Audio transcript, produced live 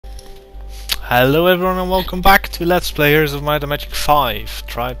Hello everyone and welcome back to Let's Play Heroes of Might and Magic 5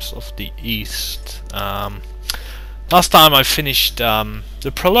 Tribes of the East. Last time I finished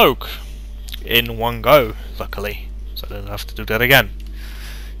the prologue in one go, luckily, so I don't have to do that again.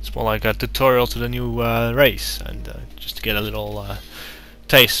 It's more like a tutorial to the new race, and just to get a little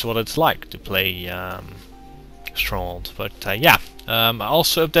taste what it's like to play Stronghold. But yeah, I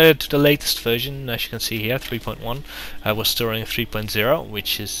also updated to the latest version, as you can see here, 3.1. I was still running 3.0,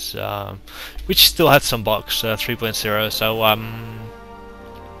 which is which still had some bugs, 3.0. So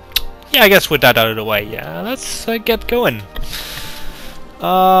yeah, I guess with that out of the way, yeah, let's get going.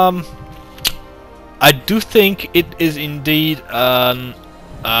 I do think it is indeed an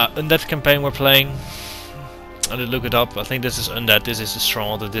undead campaign we're playing. I did look it up. I think this is undead. This is the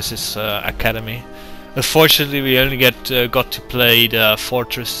Stronghold. This is Academy. Unfortunately, we only got to play the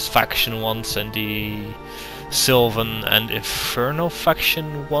Fortress faction once and the Sylvan and Inferno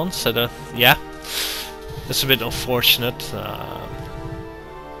faction once. So yeah, that's a bit unfortunate.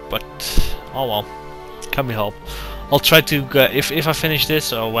 But oh well, can be helped. I'll try to if I finish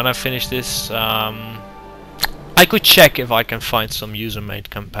this, or when I finish this, I could check if I can find some user-made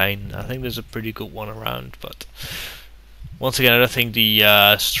campaign. I think there's a pretty good one around, but. Once again, I don't think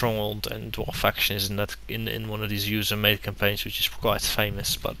the Stronghold and Dwarf faction is in one of these user-made campaigns, which is quite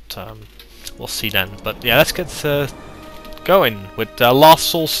famous. But we'll see then. But yeah, let's get going with Last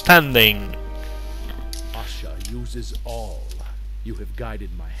Soul Standing. Asha uses all. You have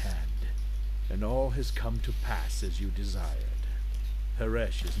guided my hand, and all has come to pass as you desired.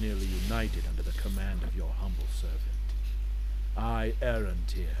 Haresh is nearly united under the command of your humble servant. I,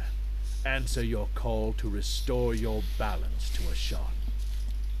 Errantir, answer your call to restore your balance to Ashan.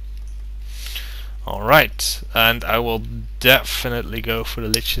 Alright, and I will definitely go for the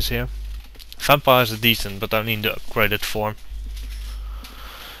liches here. Vampires are decent, but I need the upgraded form.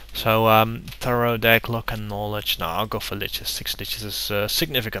 So, Tarot, Deck, Luck and Knowledge. No, I'll go for liches. 6 liches is a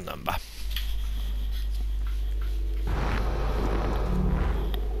significant number.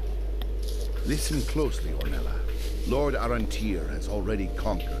 Listen closely, Ornella. Lord Errantir has already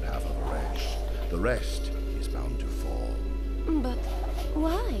conquered half of Haresh. The rest is bound to fall. But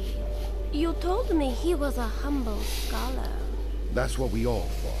why? You told me he was a humble scholar. That's what we all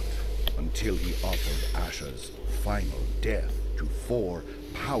thought, until he offered Asha's final death to 4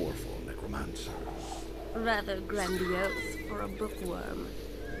 powerful necromancers. Rather grandiose for a bookworm.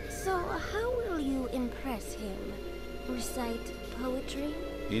 So how will you impress him? Recite poetry?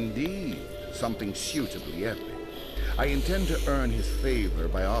 Indeed, something suitably epic. I intend to earn his favor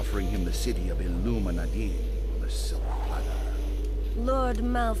by offering him the city of Illuminati on a silver platter. Lord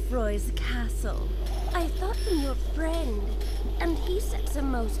Malfroy's castle. I thought him your friend, and he sets a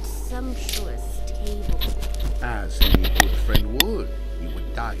most sumptuous table. As any good friend would, he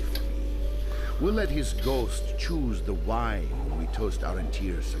would die for me. We'll let his ghost choose the wine when we toast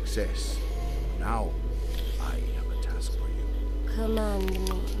Errantir's success. Now, I have a task for you. Command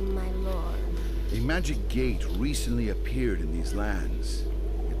me, my lord. A magic gate recently appeared in these lands.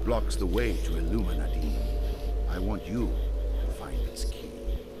 It blocks the way to Illuminati. I want you to find its key.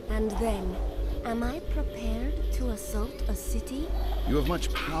 And then, am I prepared to assault a city? You have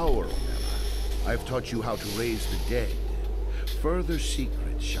much power, Ornella. I've taught you how to raise the dead. Further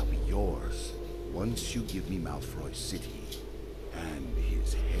secrets shall be yours once you give me Malfroy's city and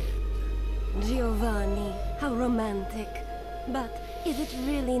his head. Giovanni, how romantic. But is it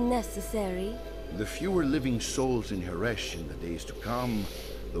really necessary? The fewer living souls in Haresh in the days to come,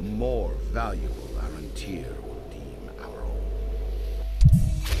 the more valuable Errantir will deem our own.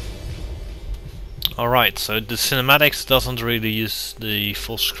 Alright, so the cinematics doesn't really use the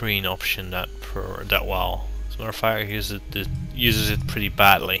full screen option that well. As a matter of fact, it uses it pretty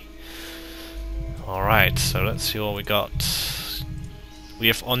badly. Alright, so let's see what we got. We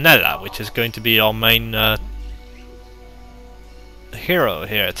have Ornella, which is going to be our main hero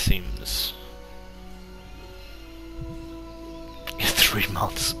here, it seems. 3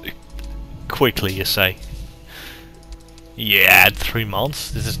 months. Quickly, you say. Yeah, 3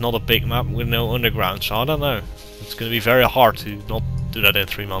 months. This is not a big map with no underground, so I don't know. It's going to be very hard to not do that in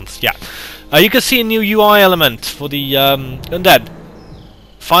 3 months. Yeah. You can see a new UI element for the undead.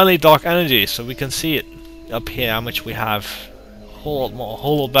 Finally, dark energy, so we can see it up here how much we have. A whole lot more, a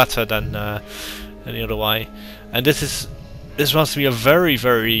whole lot better than any other way. And this must be a very,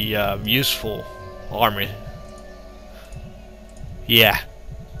 very useful army. Yeah.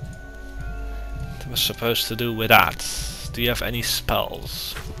 What was supposed to do with that? Do you have any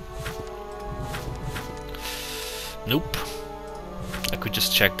spells? Nope. I could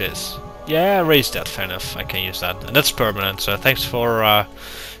just check this. Yeah, raise that, fair enough. I can use that. And that's permanent, so thanks for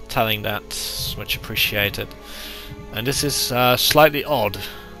telling that. It's much appreciated. And this is slightly odd.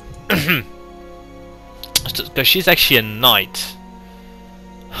 Because she's actually a knight.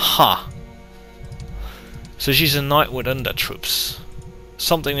 Ha! So she's a knight with undead troops.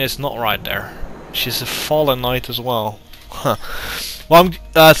 Something is not right there. She's a fallen knight as well. Huh. Well,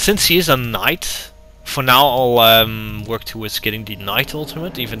 since he is a knight, for now I'll work towards getting the knight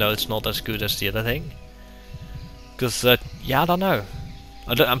ultimate, even though it's not as good as the other thing. Because, yeah, I don't know.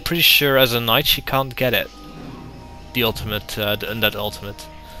 I'm pretty sure as a knight she can't get it. The ultimate, the undead ultimate.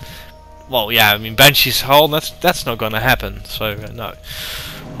 Well, yeah, I mean, Banshee's Howl, that's not gonna happen, so no.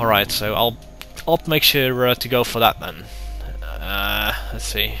 Alright, so I'll make sure to go for that then. Let's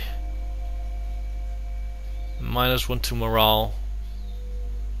see. -1 to morale.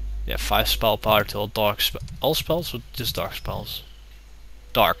 Yeah, 5 spell power to all dark all spells, or just dark spells?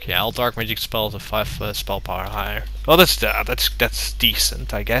 Dark, yeah, all dark magic spells have 5 spell power higher. Well, that's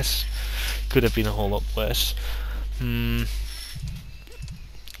decent, I guess. Could have been a whole lot worse. This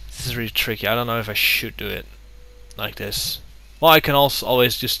is really tricky. I don't know if I should do it like this. Well, I can also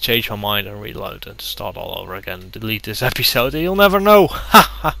always just change my mind and reload and start all over again. Delete this episode and you'll never know.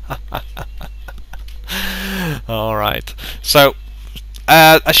 Alright. So,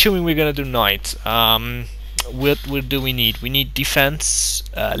 assuming we're gonna do knight, what do we need? We need defense,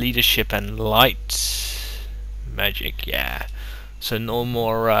 leadership and light. Magic, yeah. So no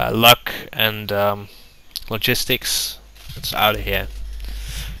more luck and logistics. It's out of here.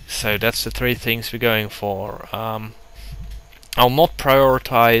 So that's the 3 things we're going for. I'll not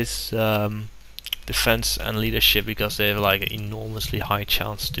prioritize defense and leadership because they have like an enormously high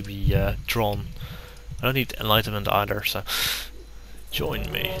chance to be drawn. I don't need enlightenment either, so join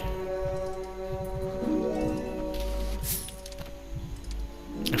me.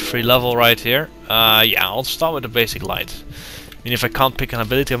 A free level right here. Yeah, I'll start with the basic light. I mean, if I can't pick an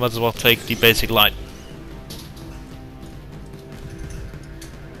ability, I might as well take the basic light.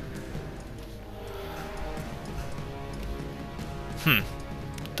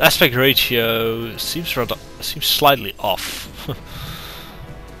 The aspect ratio seems slightly off.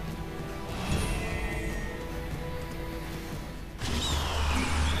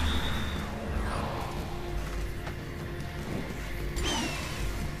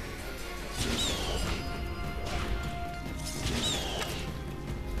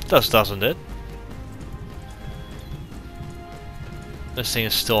 Doesn't it? This thing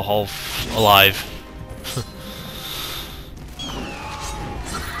is still half alive.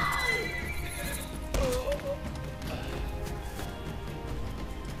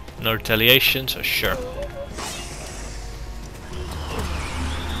 No retaliation, so sure.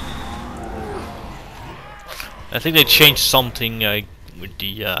 I think they changed something with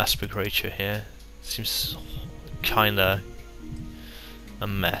the aspect ratio here. Seems kinda a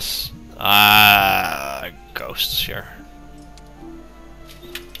mess. Ghosts, sure.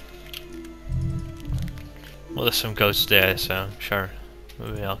 Well, there's some ghosts there, so sure.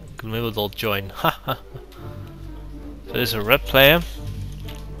 Maybe they'll join. Haha. So there's a red player.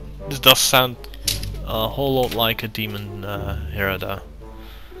 This does sound a whole lot like a demon hero though.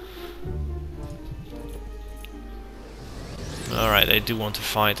 Alright, they do want to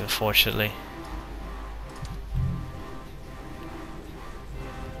fight, unfortunately.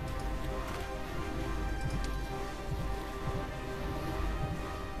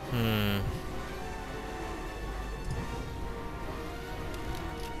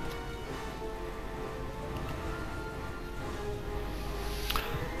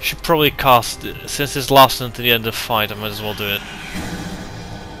 Should probably cast it. Since it's last until the end of the fight, I might as well do it.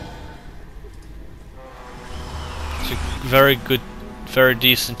 It's a very good, very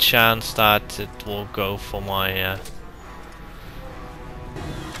decent chance that it will go for my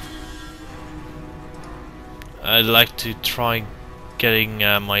I'd like to try getting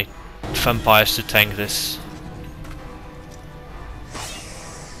my vampires to tank this.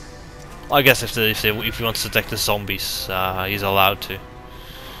 I guess if he wants to attack the zombies, he's allowed to.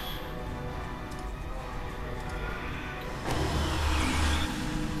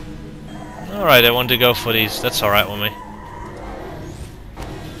 Alright, I want to go for these. That's alright with me.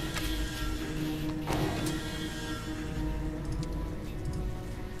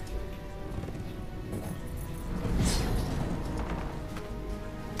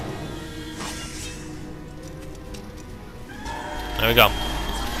 There we go.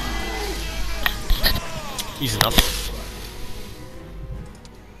 Easy enough.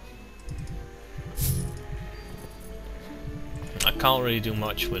 I can't really do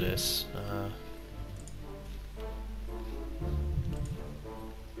much with this.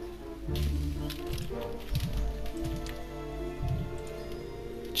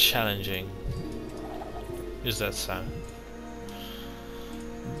 challenging. Is that so?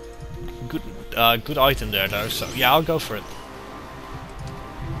 Good item there though, so yeah, I'll go for it.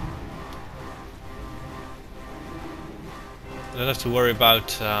 I don't have to worry about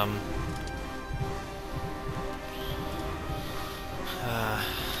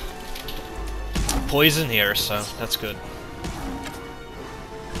poison here, so that's good.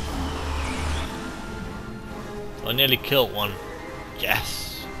 I nearly killed one. Yes.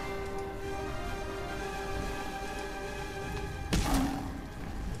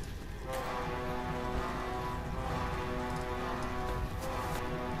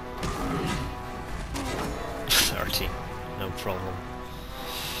 No problem.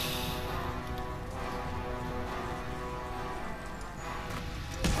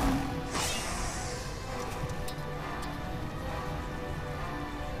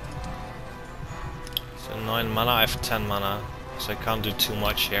 So 9 mana, I have 10 mana, so I can't do too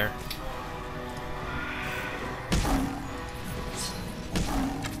much here.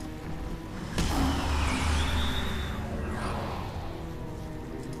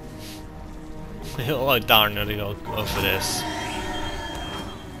 Oh darn it, I'll go for this.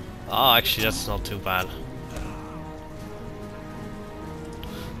 Oh, actually that's not too bad.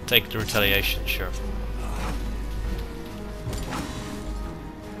 Take the retaliation, sure.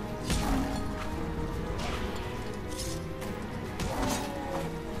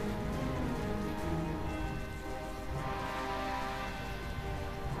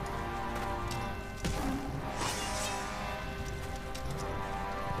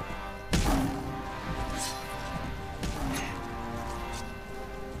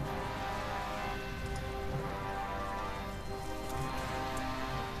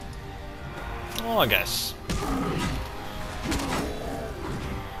 Oh, I guess.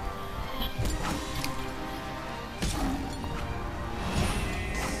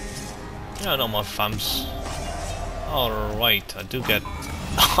 Yeah, no more thumbs. Alright, I do get...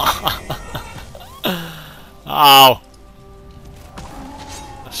 Ow!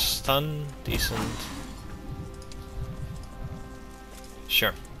 A stun, decent.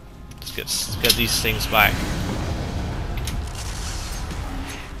 Sure. Let's get these things back.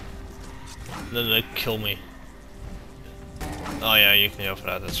 Then they kill me. Oh yeah, you can go for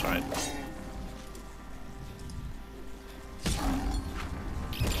that, that's right.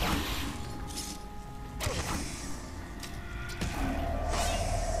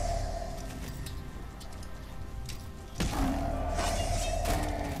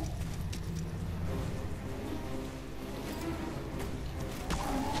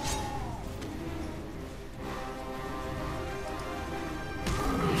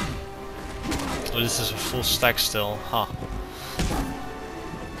 Oh, this is a full stack still, huh?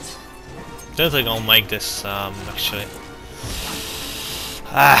 Don't think I'll make this, actually.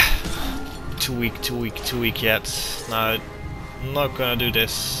 Too weak yet. No, I'm not gonna do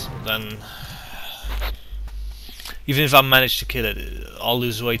this, then... Even if I manage to kill it, I'll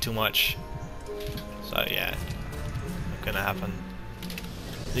lose way too much. So yeah, not gonna happen.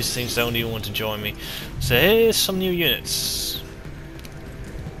 These things don't even want to join me. So here's some new units.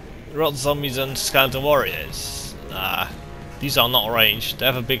 Rot zombies and skeleton warriors. These are not ranged. They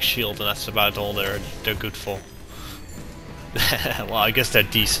have a big shield, and that's about all they're good for. Well, I guess they're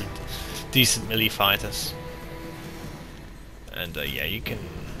decent melee fighters. And yeah, you can.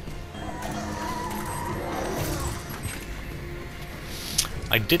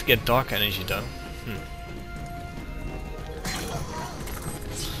 I did get dark energy though.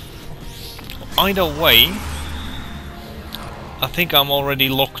 Either way, I think I'm already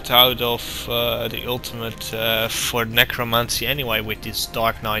locked out of the ultimate for necromancy anyway with this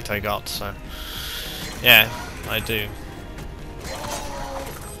dark knight I got, so yeah, I do.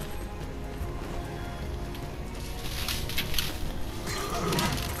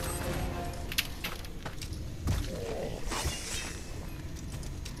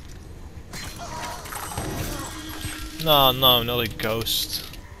 No, not a ghost.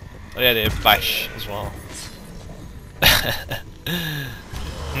 Oh yeah, they have bash as well.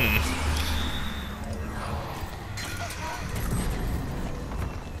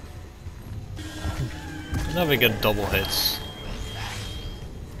 Never get double hits.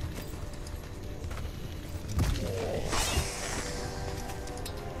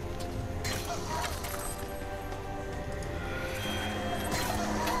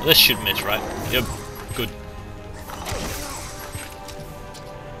 This should miss, right? Yep, good.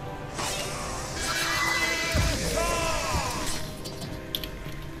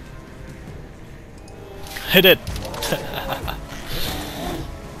 Hit it!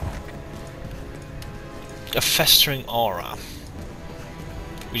 A festering aura.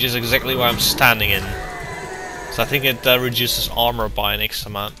 which is exactly where I'm standing in. So I think it reduces armor by an X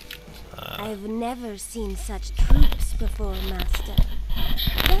amount. I've never seen such troops before, Master.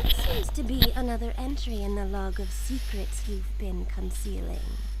 That seems to be another entry in the log of secrets you've been concealing.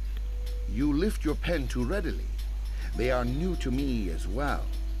 You lift your pen too readily. They are new to me as well.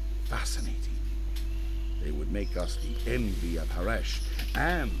 Fascinating. They would make us the envy of Haresh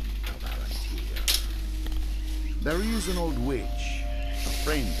and of Arantir. There is an old witch, a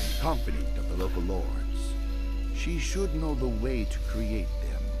friend and confidant of the local lords. She should know the way to create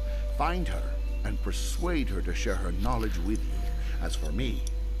them. Find her and persuade her to share her knowledge with you. As for me,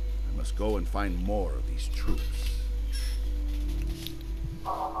 I must go and find more of these troops.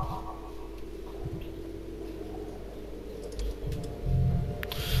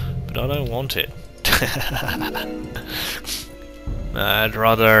 But I don't want it. I'd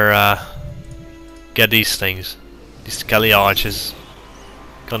rather get these things. These skelly archers.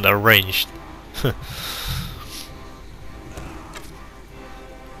 Kinda ranged.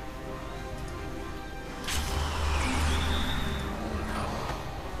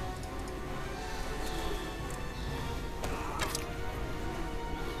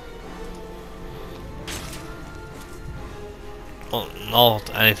 Well,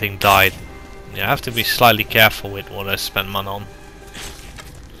 not anything died. You have to be slightly careful with what I spend money on.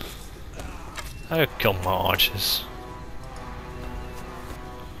 I'll kill my archers.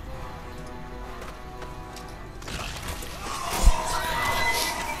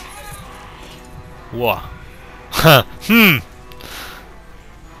 Whoa.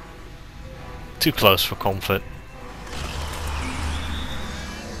 Too close for comfort.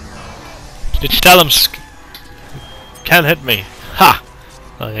 Did you tell him can't hit me? Ha!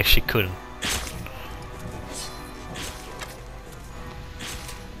 I actually couldn't.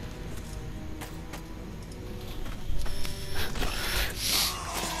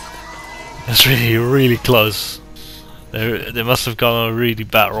 That's really close. They must have gone on a really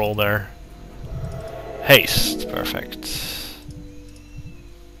bad roll there. Haste, perfect.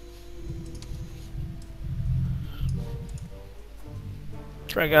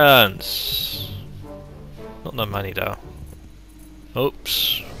 Dragons. Not that many though.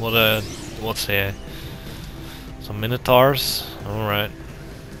 Oops. What's here? Some minotaurs. All right.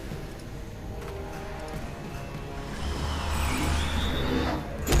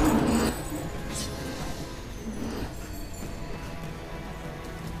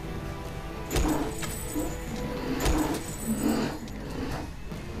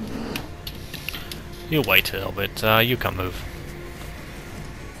 You wait a little bit, you can move.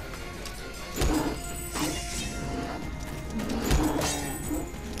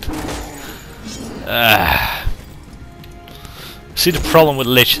 See the problem with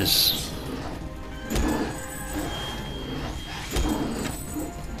liches.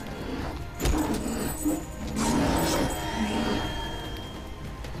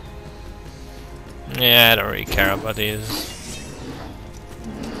 Yeah, I don't really care about these.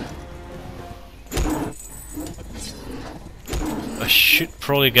 I should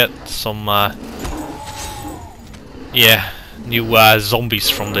probably get some yeah, new zombies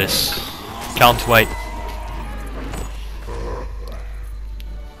from this. Can't wait.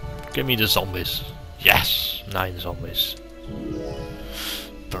 Give me the zombies. Yes, 9 zombies.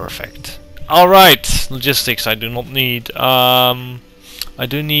 Perfect. Alright, logistics I do not need. I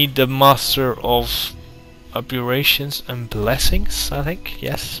do need the Master of Aberrations and Blessings, I think,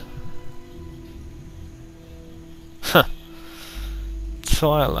 yes. Huh.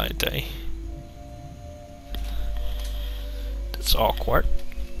 Twilight Day. That's awkward.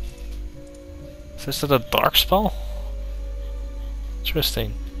 Is that a dark spell?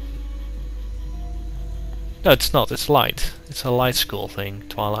 Interesting. No, it's not. It's light. It's a light school thing,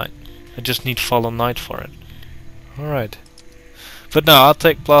 Twilight. I just need Fallen Night for it. Alright. But no, I'll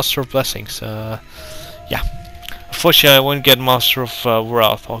take Blaster of Blessings. Yeah. Unfortunately, I won't get Master of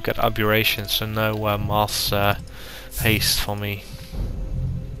Wrath. I'll get Aberrations, so no Mass Haste for me.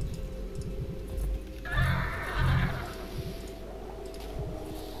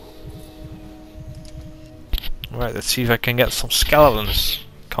 Right, let's see if I can get some skeletons.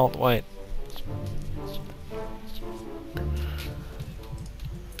 Can't wait.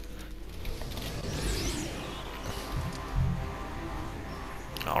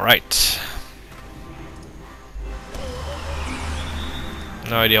 Alright.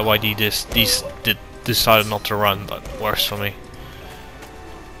 No idea why these decided not to run, but works for me.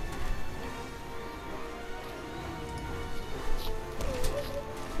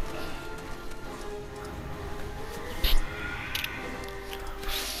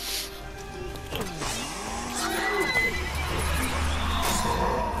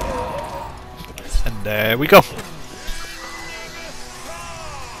 There we go.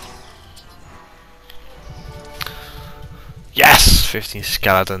 Yes! 15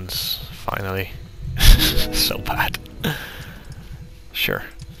 skeletons, finally. So bad. Sure.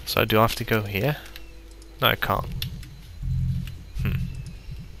 So do I have to go here? No, I can't.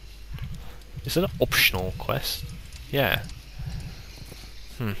 Is it an optional quest? Yeah.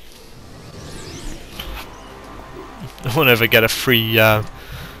 I won't ever get a free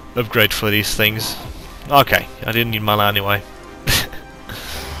upgrade for these things. Okay, I didn't need mana anyway.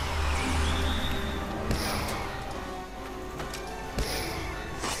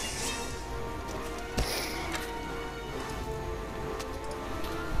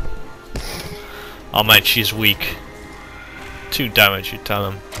 Oh man, she's weak. 2 damage, you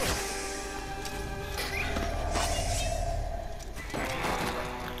tell him.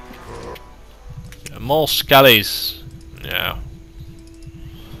 More skellies. Yeah.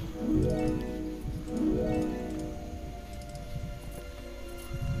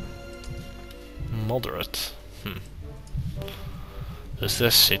 Moderate. Is there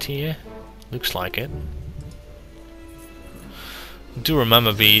a city here? Looks like it. I do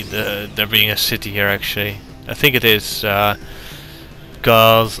remember there being a city here actually. I think it is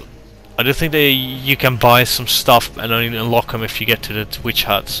because I do think you can buy some stuff and only unlock them if you get to the witch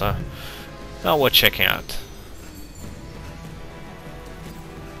hut. So now we're checking out.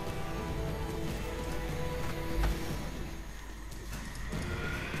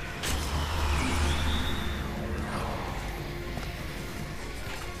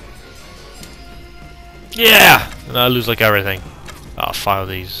 Yeah! And I lose like everything. I'll file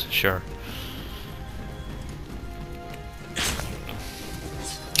these, sure.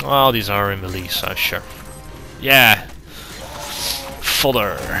 Well, these are in melee, so sure. Yeah!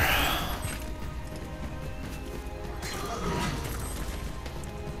 Fodder!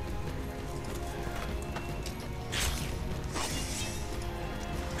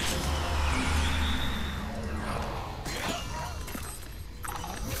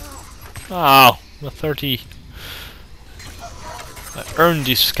 Oh, the 30. I earned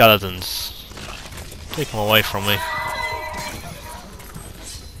these skeletons. Take them away from me.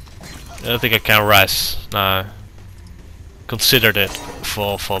 I don't think I can rest. No. Considered it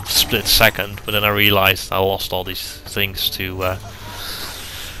for a split second, but then I realized I lost all these things to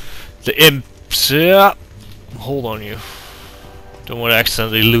the imps. Yeah. Hold on, you. Don't want to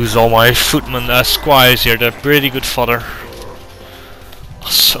accidentally lose all my footmen squires here. They're pretty good fodder. Oh,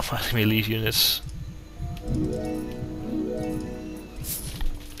 so many melee units.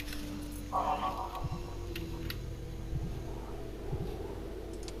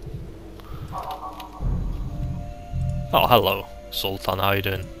 Oh, hello, Sultan, how you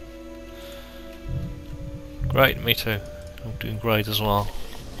doing? Great, me too. I'm doing great as well.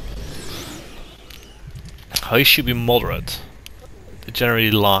 I should be moderate. They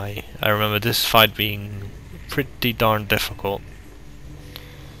generally lie. I remember this fight being pretty darn difficult.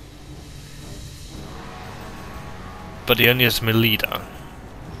 But he only has melee though.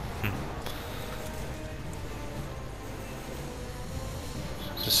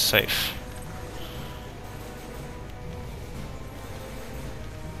 This is safe.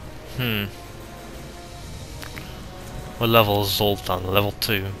 What level is Zoltan? Level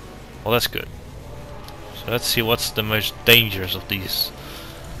 2. Well, that's good. So let's see what's the most dangerous of these.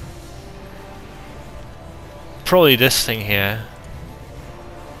 Probably this thing here.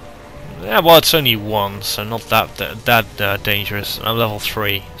 Yeah, well, it's only 1, so not that dangerous. I'm level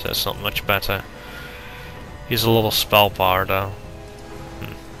 3, so that's not much better. He's a lot of spell power though.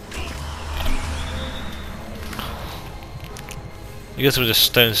 I guess with the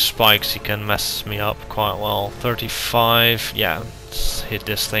stone spikes he can mess me up quite well. 35, yeah, let's hit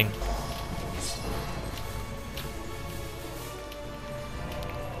this thing.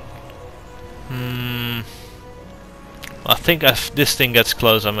 I think if this thing gets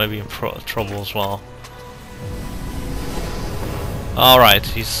close I may be in trouble as well. Alright,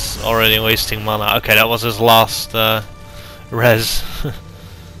 he's already wasting mana. Okay, that was his last res.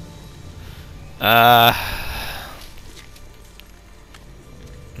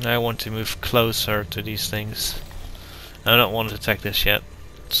 Now I want to move closer to these things. I don't want to attack this yet.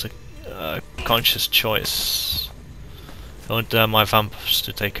 It's a conscious choice. I want my vampires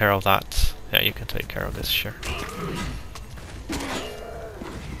to take care of that. Yeah, you can take care of this, sure.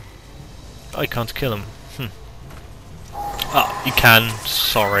 I can't kill him. Oh, you can.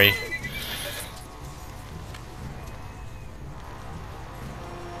 Sorry.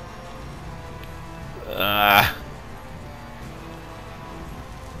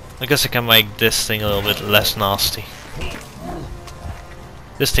 I guess I can make this thing a little bit less nasty.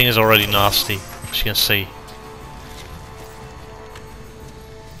 This thing is already nasty. as you can see.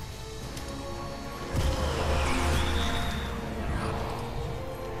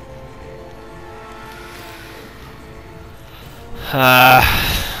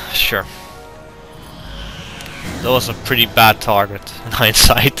 Sure. That was a pretty bad target in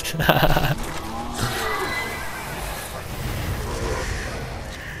hindsight.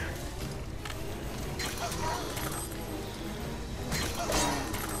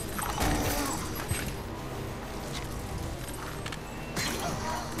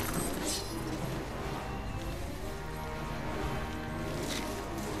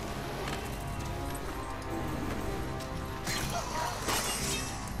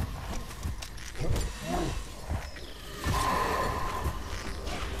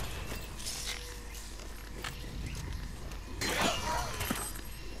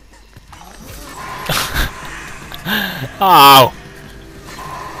 Ow!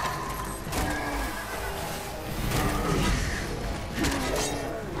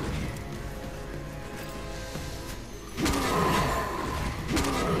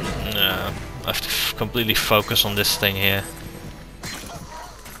 No, I have to completely focus on this thing here.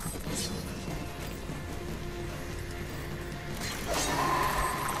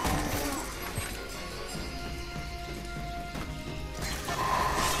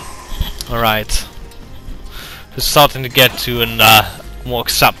 Alright. It's starting to get to a more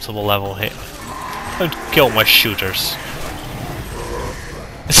acceptable level here. Don't kill my shooters.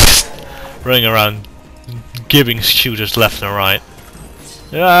 Running around giving shooters left and right.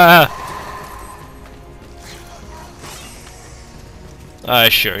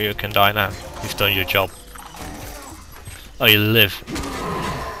 Sure, you can die now. You've done your job. Oh, you live.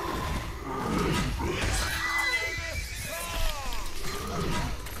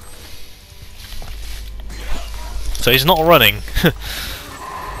 So he's not running.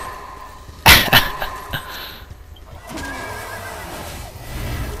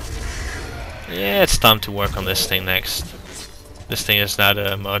 Yeah, it's time to work on this thing next. This thing is now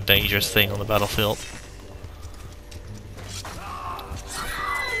the more dangerous thing on the battlefield.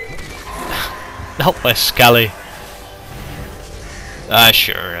 Help by Scally.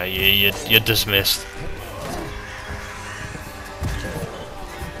 Sure, you're dismissed.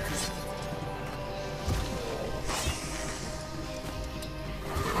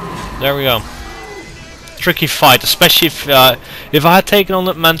 There we go. Tricky fight, especially if I had taken on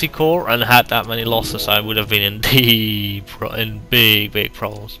that Manticore and had that many losses, I would have been in big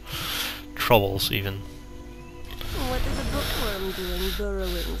troubles. Troubles even. What is a bookworm doing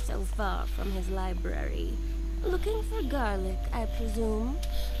burrowing so far from his library? Looking for garlic, I presume?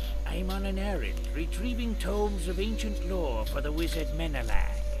 I'm on an errand, retrieving tomes of ancient lore for the wizard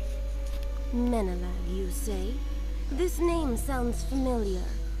Menelag. Menelag, you say? This name sounds familiar.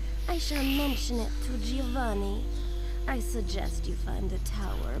 I shall mention it to Giovanni. I suggest you find a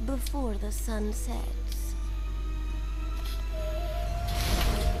tower before the sun sets.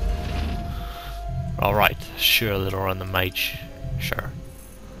 Alright, sure, little on the mage. Sure.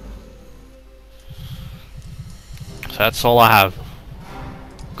 So that's all I have.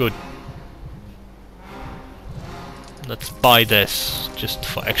 Good. Let's buy this, just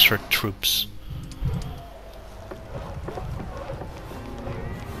for extra troops.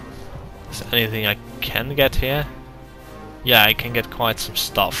 Is there anything I can get here? Yeah, I can get quite some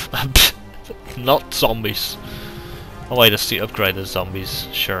stuff. Not zombies. Oh wait, that's the upgraded zombies,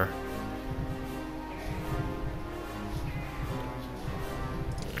 sure.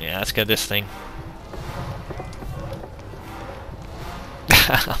 Yeah, let's get this thing.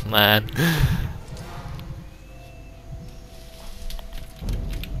 Man.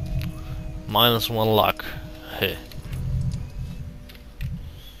 -1 luck. Hey.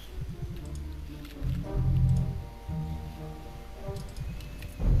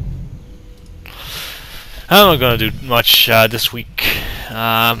 I'm not gonna do much this week.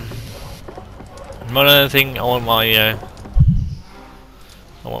 More than anything, I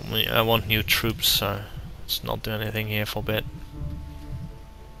want new troops, so let's not do anything here for a bit.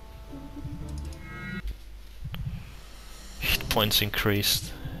 Hit points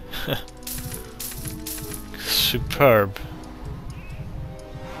increased. Superb.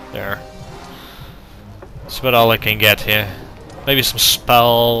 There. That's about all I can get here. Maybe some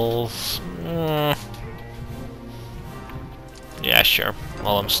spells. Yeah, sure.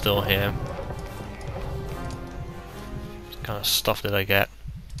 While I'm still here. What kind of stuff did I get?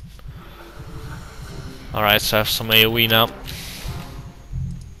 Alright, so I have some AoE now.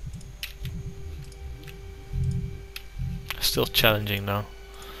 Still challenging though.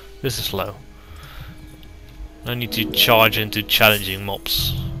 This is low. I need to charge into challenging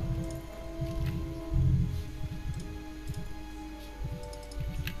mobs.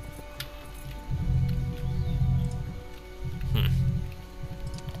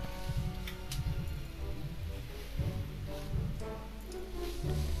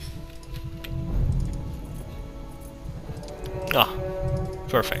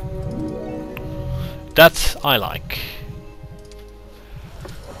 Perfect. That I like.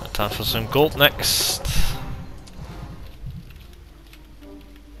 Time for some gold next.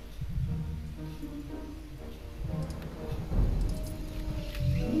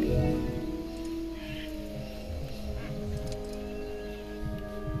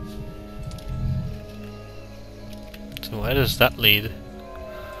 So where does that lead?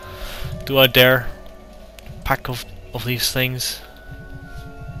 Do I dare pack of these things?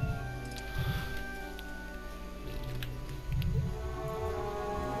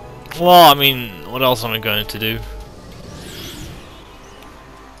 Well, I mean, what else am I going to do?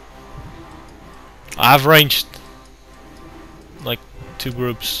 I have ranged like 2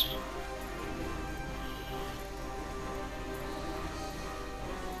 groups.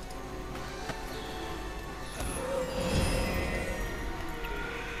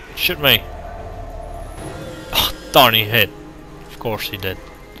 Shoot me! Oh, darn, he hit. Of course he did.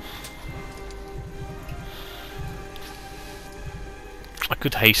 I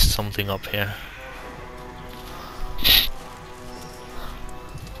could haste something up here.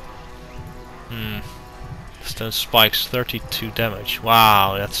 Stone spikes 32 damage.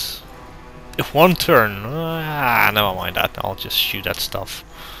 Wow, that's... If 1 turn... never mind that. I'll just shoot at stuff.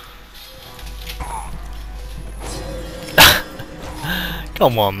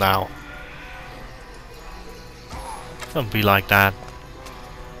 Come on now. Don't be like that.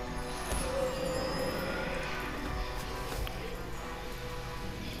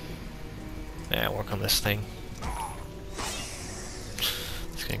 Yeah, work on this thing.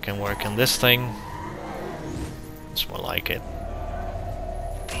 This guy can work on this thing. It's more like it.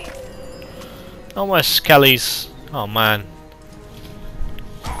 Oh, my skellies. Oh man.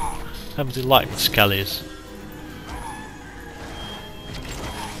 I do like the skellies.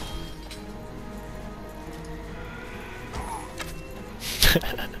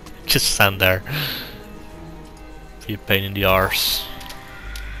 Just stand there. Be a pain in the arse.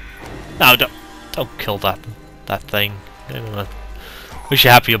 No, don't kill that thing. Wish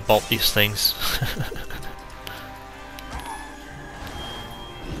you happy about these things.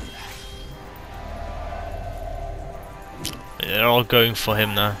 They're all going for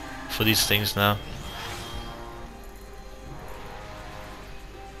him now, for these things now.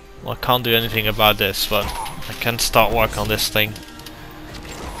 Well, I can't do anything about this, but I can start work on this thing.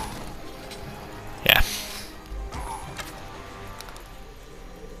 Yeah.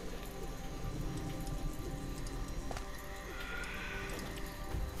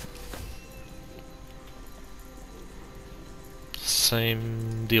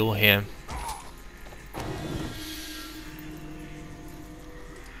 Same deal here.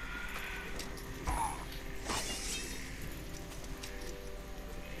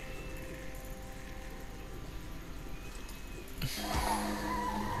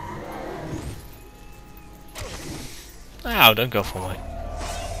 Ow, don't go for my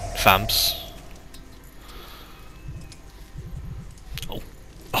vamps. Oh.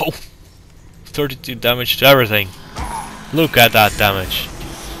 Oh! 32 damage to everything. Look at that damage.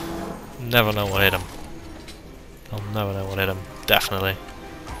 Never know what hit him. I'll never know what hit him. Definitely.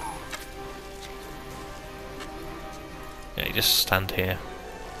 Yeah, you just stand here.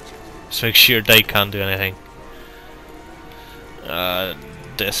 Just make sure they can't do anything.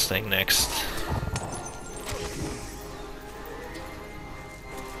 This thing next.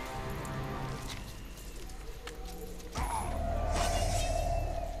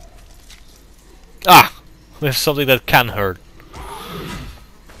 Ah! We have something that can hurt.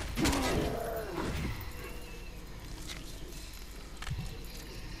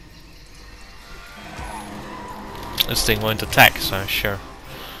 This thing won't attack, so sure.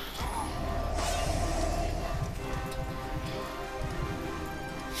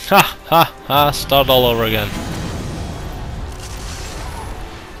 Ha ha ha! Start all over again.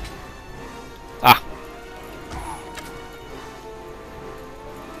 Ah!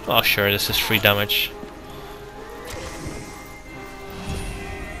 Oh sure, this is free damage.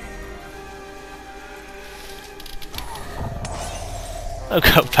 Oh,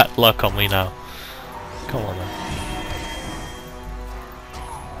 got bad luck on me now. Come on then.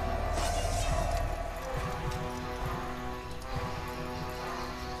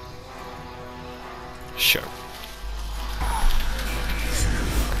 Sure.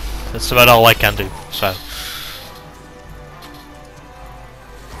 That's about all I can do, so.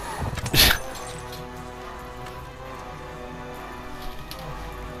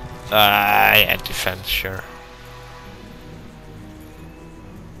 Yeah, defense, sure.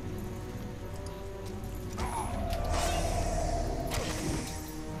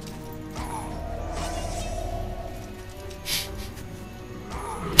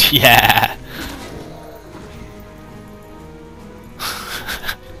 Yeah.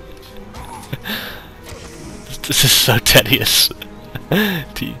 This is so tedious.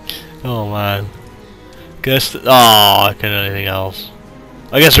 Oh man. Guess. Oh, I can't do anything else.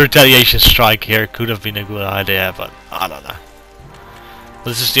 I guess a retaliation strike here could have been a good idea, but I don't know.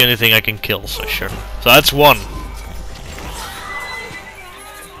 This is the only thing I can kill, so sure. So that's one.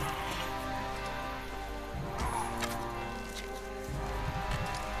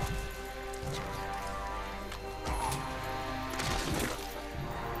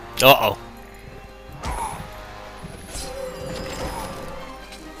 Uh-oh.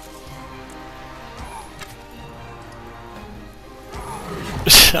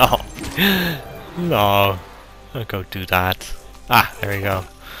 Oh. No. Don't go do that. Ah, there we go.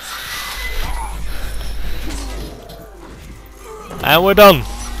 And we're done.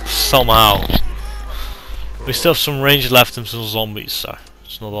 Somehow. We still have some range left and some zombies, so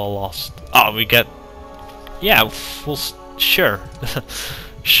it's not all lost. Oh, we get... Yeah, we'll... Sure.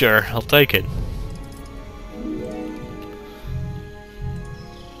 Sure, I'll take it.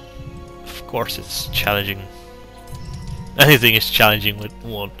 Of course it's challenging. Anything is challenging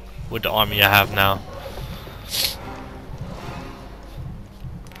with the army I have now.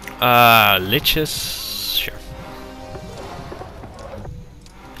 Liches, sure.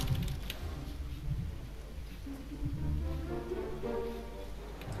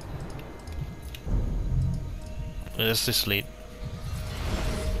 Where does this lead?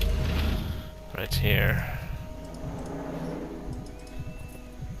 Right here.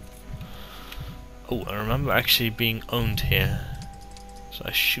 Oh, I remember actually being owned here, so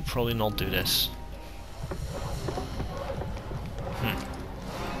I should probably not do this.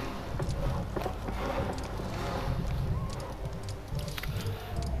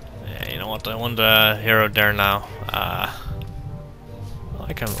 Yeah, you know what? I want a hero there now.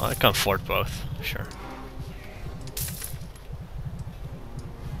 I can afford both, sure.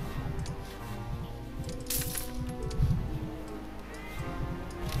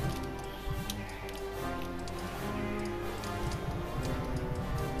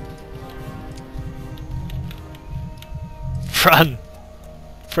 Run!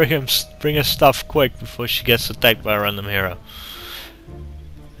 Bring her stuff quick before she gets attacked by a random hero.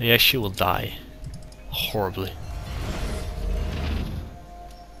 Yeah, she will die. Horribly.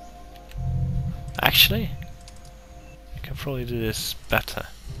 Actually, I can probably do this better.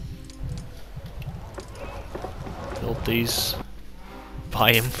 Build these.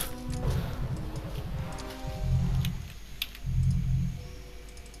 Buy him.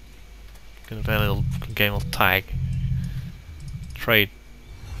 Gonna play a little game of tag. Trade.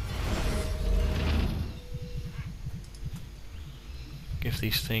 Give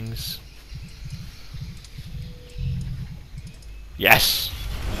these things. Yes!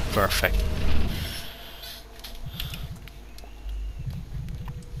 Perfect.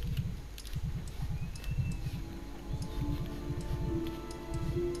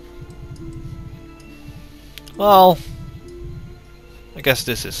 Well, I guess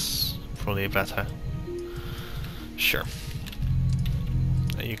this is probably better. Sure.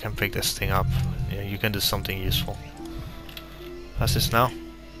 You can pick this thing up. Yeah, you can do something useful. How's this now?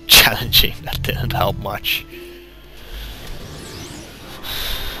 Challenging. That didn't help much.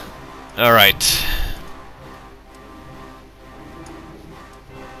 Alright.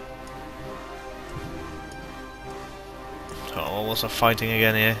 So what was I fighting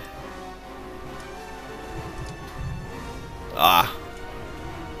again here? Ah.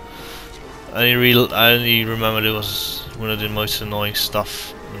 I only remember it was one of the most annoying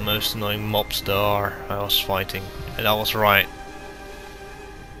stuff, the most annoying mobs there are I was fighting, and I was right.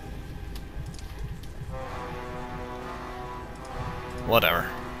 Whatever,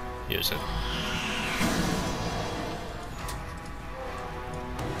 use it.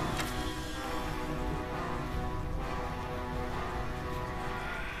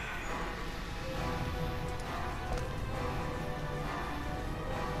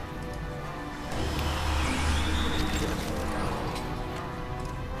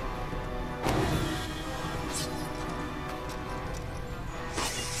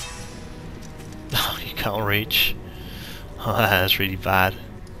 Can't reach. Oh, that's really bad.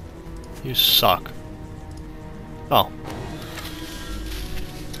 You suck. Oh.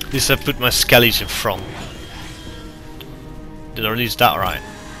 At least I put my skellies in front. Did I release that right?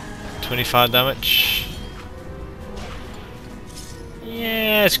 25 damage?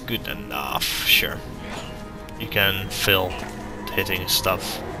 Yeah, it's good enough, sure. You can fill hitting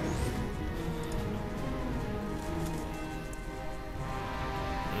stuff.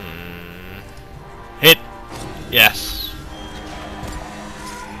 Hit! Yes.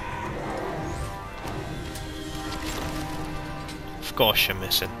 course you're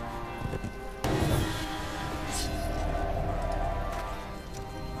missing.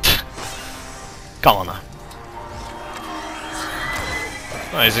 Come on now.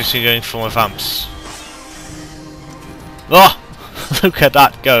 Oh, he's actually going for my vamps. Oh! Look at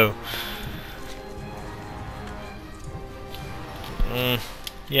that go!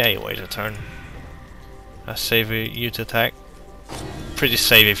 Yeah, you wait a turn. That's safe for you to attack. Pretty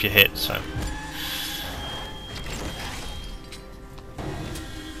safe if you hit, so.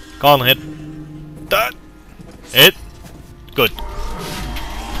 Go on, hit. That! Hit! Good.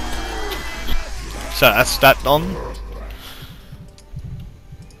 So that's that done.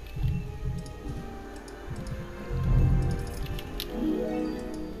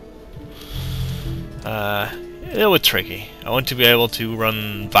 A little bit tricky. I want to be able to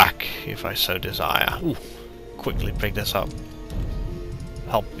run back if I so desire. Ooh, quickly pick this up.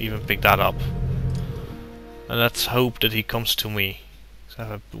 Help even pick that up. And let's hope that he comes to me. So I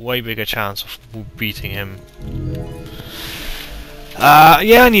have a way bigger chance of beating him.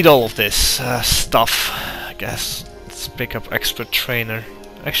 Yeah, I need all of this stuff, I guess. Let's pick up Expert Trainer.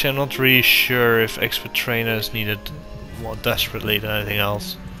 Actually, I'm not really sure if Expert Trainer is needed more desperately than anything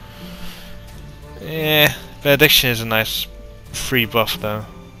else. Yeah, Benediction is a nice free buff though.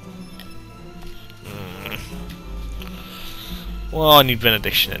 Well, I need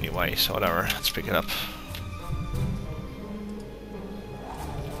Benediction anyway, so whatever. Let's pick it up.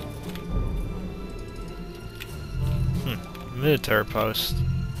 Military post.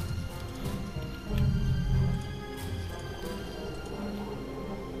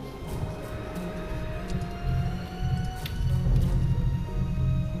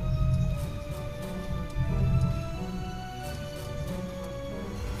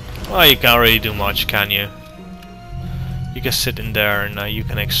 Well, you can't really do much, can you? You can sit in there and you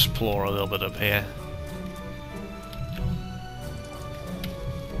can explore a little bit up here.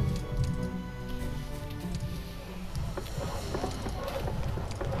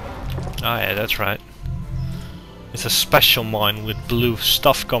 Ah yeah, that's right. It's a special mine with blue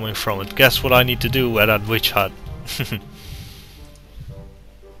stuff coming from it. Guess what I need to do at that witch hut?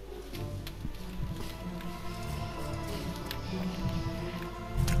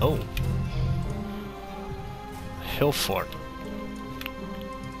 Oh. Hill fort.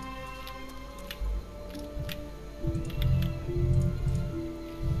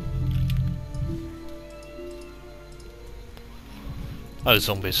 Oh,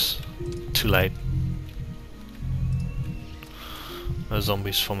 zombies. Too late. No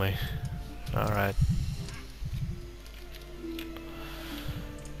zombies for me. Alright.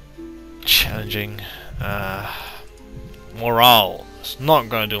 Challenging. Morale. It's not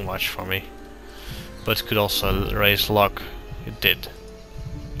gonna do much for me. But it could also raise luck. It did.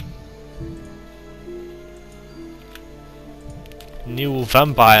 New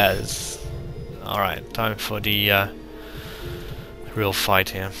vampires. Alright, time for the real fight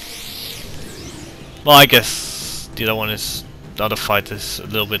here. Well, I guess the other fight is a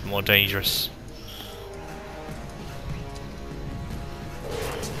little bit more dangerous.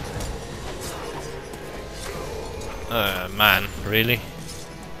 Man, really?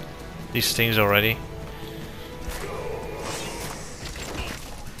 These things already?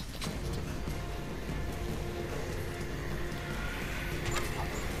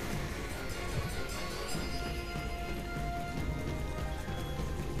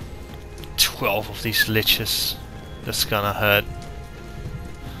 Of these liches. That's gonna hurt.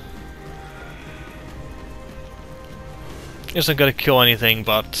 Isn't gonna kill anything,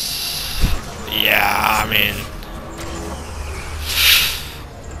 but yeah, I mean,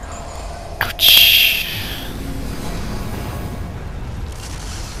 ouch.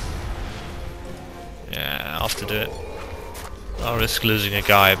 Yeah, I'll have to do it. I'll risk losing a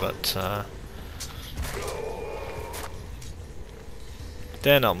guy, but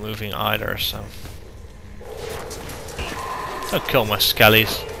they're not moving either, so don't kill my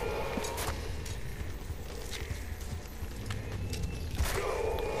skellies.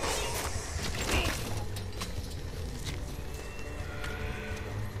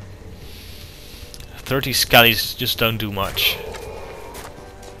 "30 skellies just don't do much.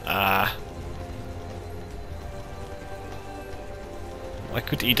 I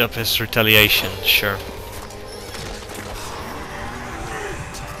could eat up his retaliation, sure.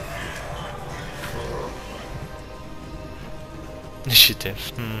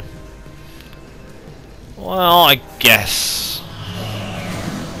 Initiative. Well, I guess.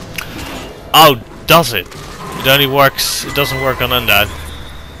 Oh, does it? It only works. It doesn't work on undead.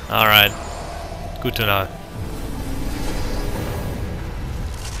 All right. Good to know.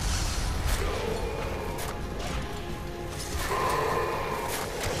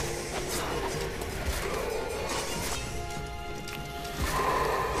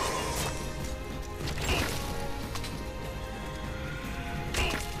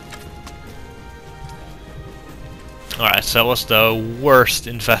 Alright, so that was the worst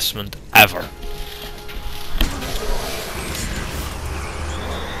investment ever.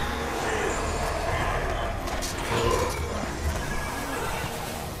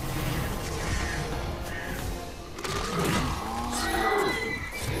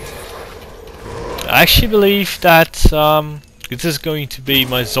 I actually believe that it is going to be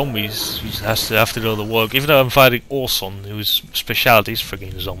my zombies who has to have to do all the work, even though I'm fighting Orson, whose specialty is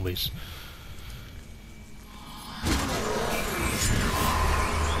frigging zombies.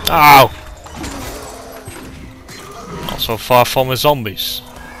 Ow! Not so far from the zombies.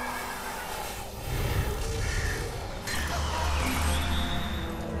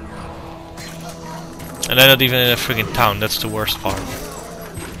 And they're not even in a frigging town, that's the worst part.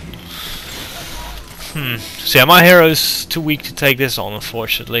 So yeah, my hero is too weak to take this on,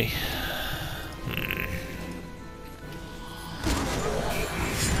 unfortunately.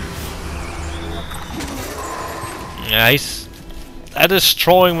 Yeah, he's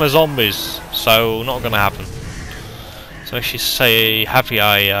destroying the zombies, so not gonna happen. So I should happy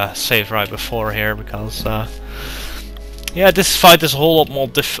I saved right before here, because yeah, this fight is a whole lot more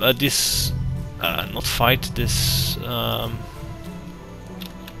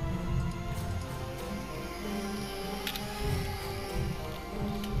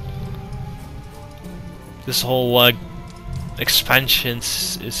this whole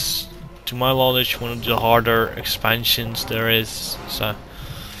expansions is, to my knowledge, one of the harder expansions there is. So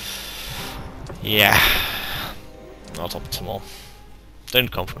yeah, not optimal.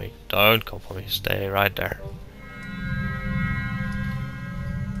 Don't come for me. Don't come for me. Stay right there.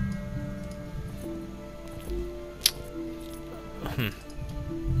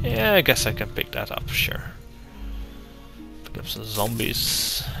 Yeah, I guess I can pick that up. Sure. Pick up some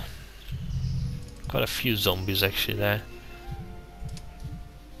zombies. Quite a few zombies actually there.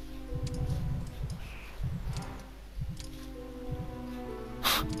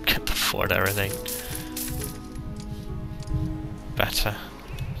 Can't afford everything. Better.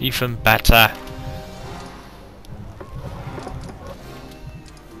 Even better.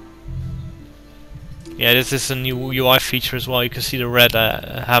 Yeah, this is a new UI feature as well. You can see the red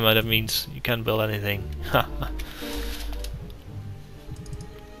hammer, that means you can't build anything.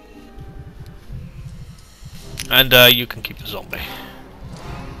 And you can keep the zombie.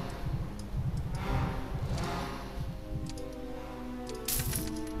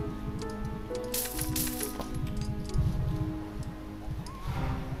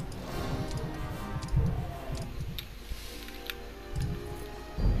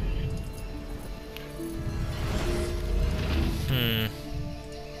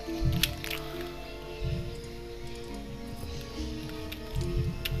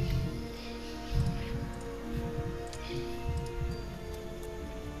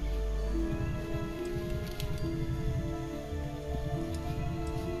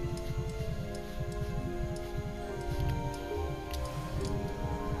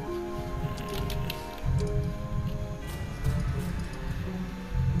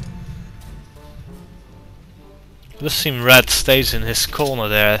 It does seem Red stays in his corner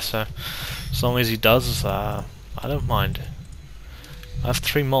there, so as long as he does, I don't mind. I have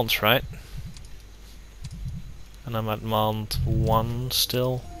 3 months, right? And I'm at month 1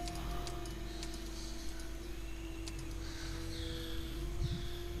 still.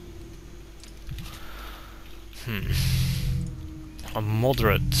 A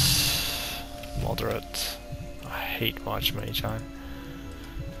moderate. I hate March Mage.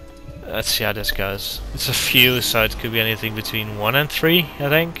 Let's see how this goes. It's a few, so it could be anything between 1 and 3, I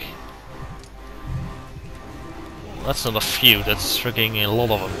think. That's not a few, that's freaking a lot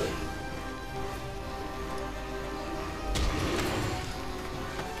of them.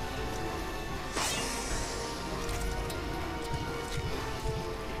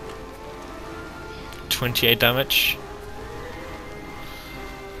 $28 damage.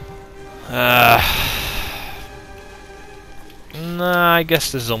 Nah, I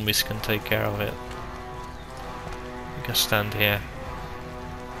guess the zombies can take care of it. I can stand here.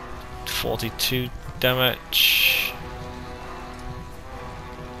 42 damage.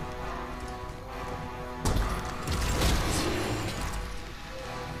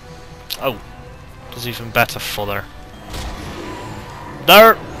 Oh, there's even better fodder.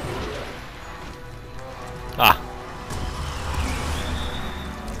 There! Ah.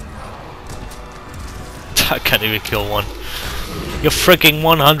 I can't even kill one. You're freaking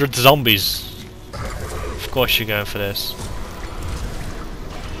 100 zombies. Of course you're going for this.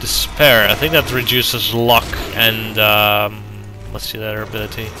 Despair. I think that reduces luck and what's the other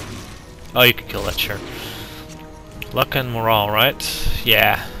ability? Oh, you can kill that, sure. Luck and morale, right?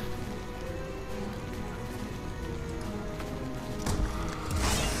 Yeah.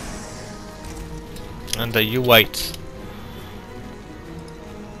 And you wait.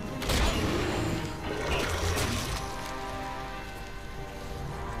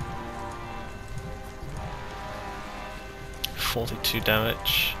 .42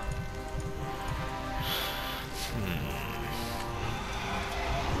 damage.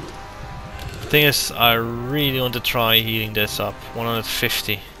 Thing is, I really want to try healing this up.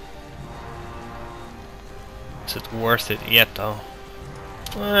 150. Is it worth it yet, though?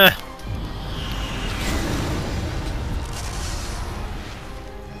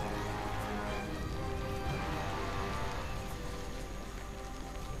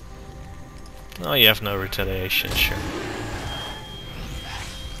 Oh, you have no retaliation, sure.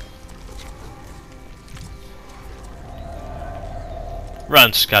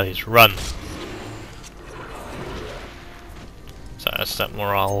 Run, Skellies, run! So that's that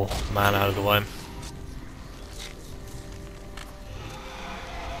morale man out of the way.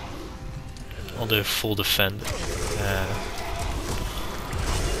 I'll do a full defend.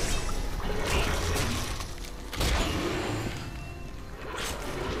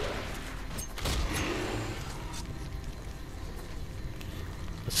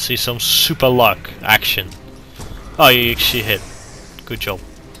 Let's see some super luck action. Oh, you actually hit. Good job.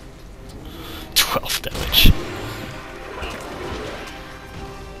 12 damage.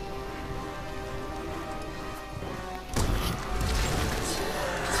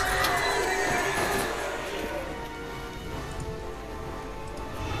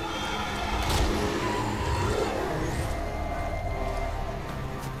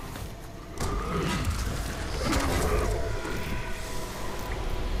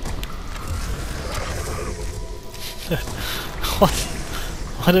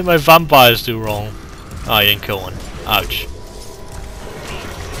 What did my vampires do wrong? Oh, I didn't kill one. Ouch.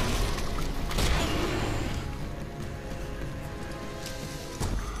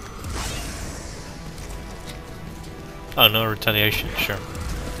 Oh, no retaliation, sure.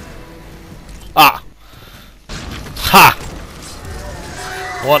 Ah! Ha!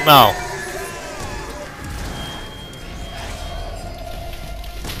 What now?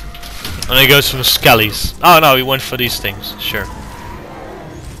 And he goes for the skellies. Oh no, he went for these things, sure.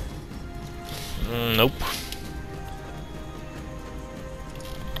 Nope.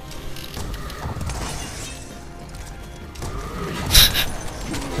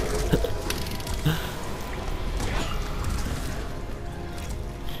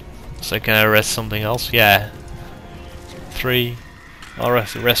 So can I rest something else? Yeah. 3. I'll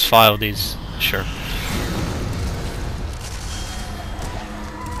rest 5 of these, sure.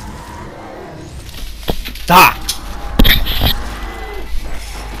 Ah!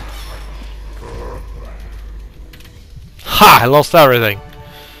 Ha! I lost everything.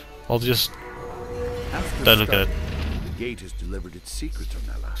 I'll just don't look at it. The gate has delivered its secret,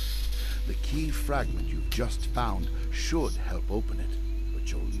 Ornella. The key fragment you've just found should help open it,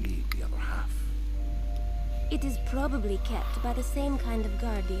 but you'll need the other half. It is probably kept by the same kind of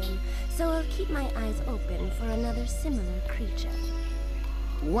guardian, so I'll keep my eyes open for another similar creature.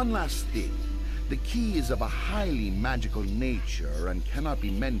 One last thing. The key is of a highly magical nature and cannot be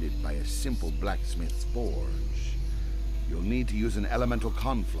mended by a simple blacksmith's forge. You'll need to use an elemental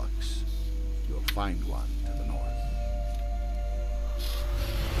conflux. You'll find one to the north.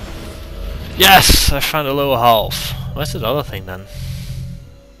 Yes! I found a lower half. Where's the other thing then?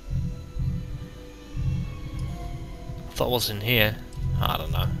 I thought it was in here. I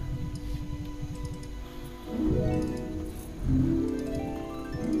don't know.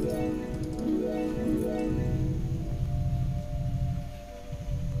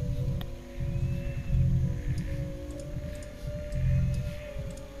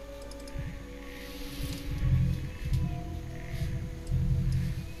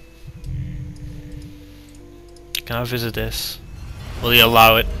 Can I visit this? Will he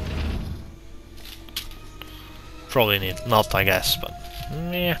allow it? Probably not, I guess, but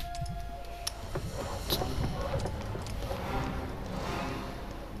yeah.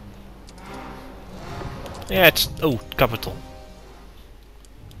 Yeah, it's capital.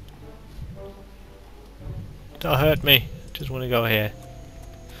 Don't hurt me. Just want to go here.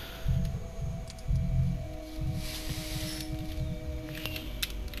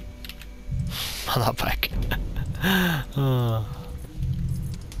 Not back. Oh.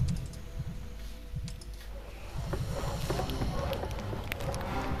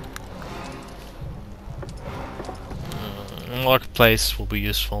 Marketplace will be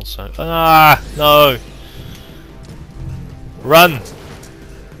useful, so no! Run!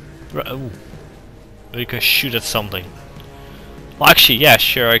 Ooh. We can shoot at something. Well, actually, yeah,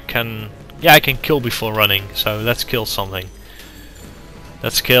 sure, I can. Yeah, I can kill before running, so let's kill something.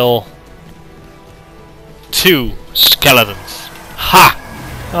 Let's kill 2 skeletons. Ha!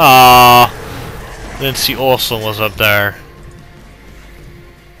 Ah, didn't see Awesome was up there.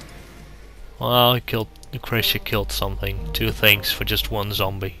 Well, Lucretia killed something. 2 things for just 1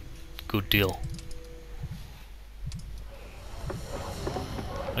 zombie. Good deal.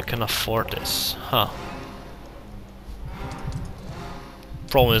 I can afford this. Huh.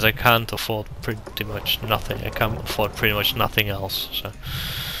 Problem is I can't afford pretty much nothing. I can't afford pretty much nothing else. So,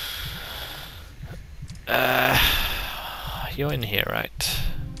 you're in here, right?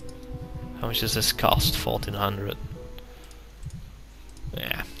 How much does this cost? 1400.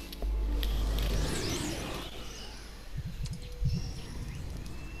 Yeah.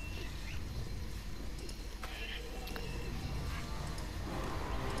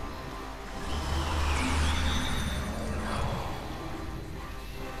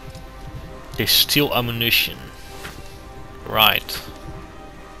 They steal ammunition. Right.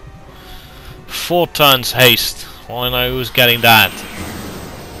 4 tons haste. Well, I know who's getting that.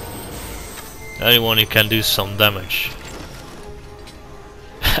 Anyone who can do some damage.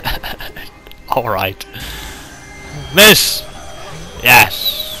 Alright. Miss!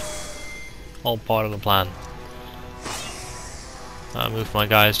 Yes! All part of the plan. I moved my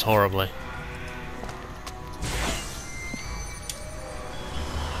guys horribly.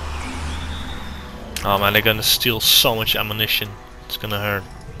 Oh man, they're gonna steal so much ammunition. It's gonna hurt.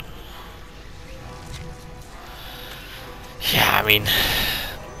 Yeah, I mean...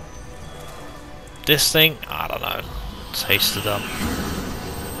 this thing? I don't know. Let's haste it up.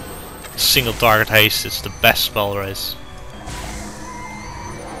 Single target haste is the best spell there is.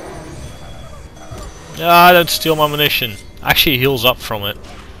 Ah, don't steal my ammunition. Actually heals up from it.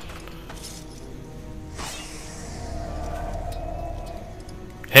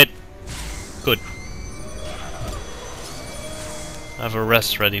 Hit. Good. I have a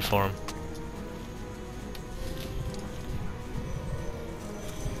rest ready for him.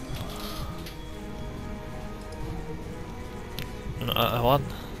 What?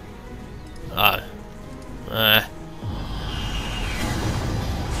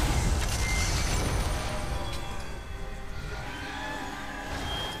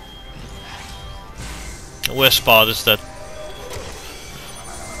 The worst part is that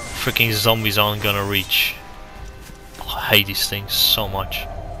freaking zombies aren't gonna reach. Oh, I hate these things so much.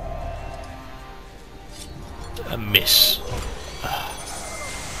 A miss.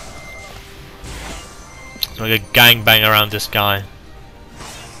 So I get gangbang around this guy.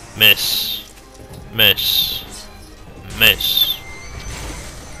 Miss. Miss. Miss.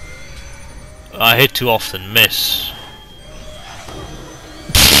 I hit too often. Miss.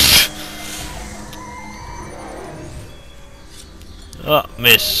 Oh,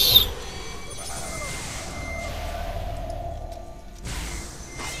 miss.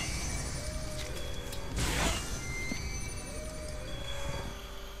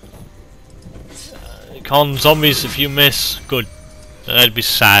 Con zombies, if you miss, good. That'd be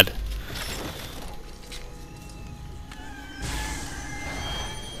sad.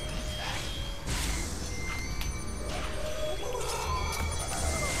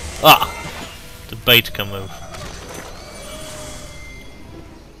 Ah! The bait can move.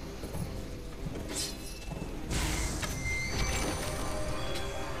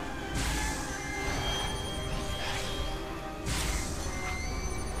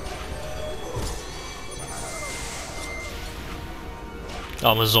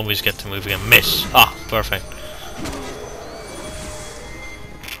 Oh, my zombies get to move again. Miss! Ah, perfect.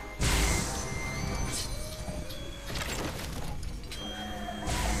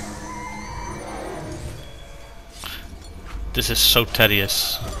 This is so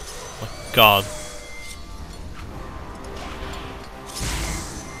tedious. Oh my god.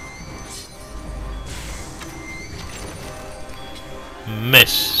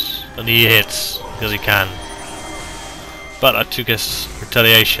 Miss! And he hits, because he can. But I took his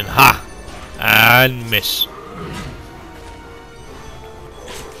retaliation. Ha! And miss.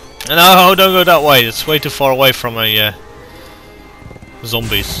 No, don't go that way. It's way too far away from a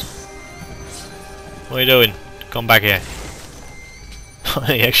zombies. What are you doing? Come back here.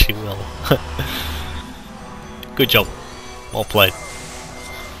 He actually will. Good job. Well played.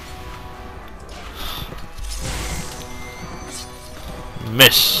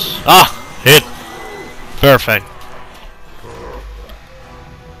 Miss. Ah! Hit! Perfect.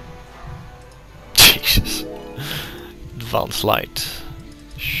 Jesus. Advanced light.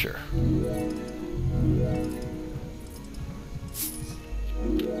 Sure.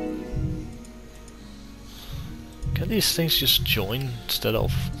 Can these things just join instead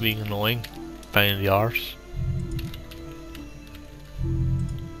of being annoying? Pain in the arse.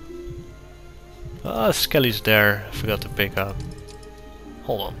 Skelly's there. I forgot to pick up.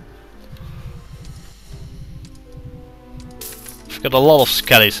 Hold on. I've got a lot of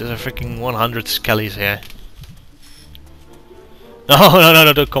skellies. There's a freaking 100 skellies here. No, no, no,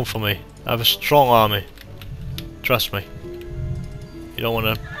 no, don't come for me. I have a strong army. Trust me. You don't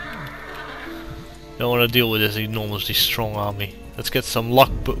wanna deal with this enormously strong army. Let's get some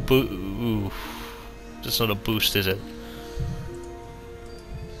luck. Ooh. That's not a boost, is it?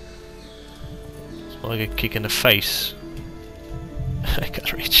 It's more like a kick in the face. I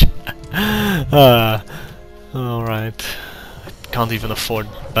can't reach. Alright. Can't even afford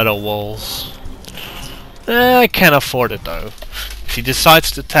better walls. I can afford it though. If he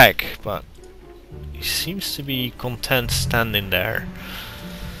decides to attack, but he seems to be content standing there.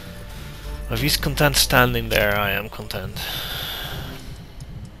 If he's content standing there, I am content.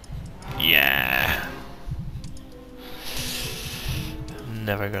 Yeah.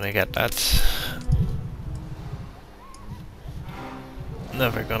 Never gonna get that.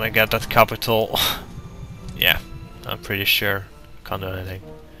 Never gonna get that capital. Yeah, I'm pretty sure. Can't do anything.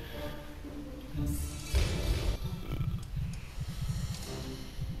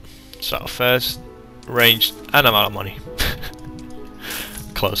 So first, ranged, and I'm out of money.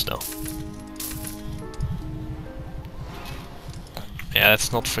 Close though. Yeah,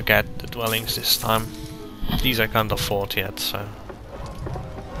 let's not forget the dwellings this time. These I can't afford yet, so.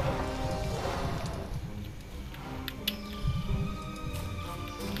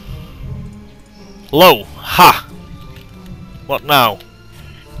 Low! Ha! What now?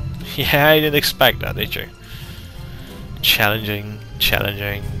 Yeah, I didn't expect that, did you? Challenging,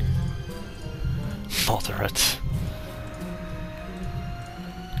 challenging. Moderate.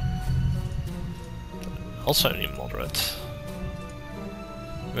 Also only moderate.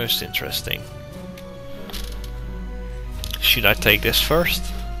 Most interesting. Should I take this first?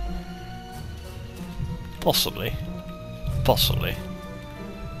 Possibly. Possibly.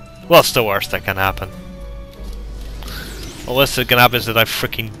 What's the worst that can happen? The worst that can happen is that I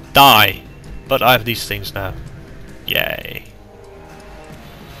freaking die. But I have these things now. Yay.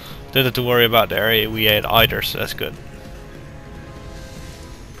 Didn't have to worry about the area we ate either, so that's good.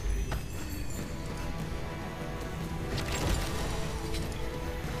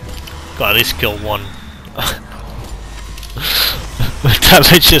 Got at least kill one. The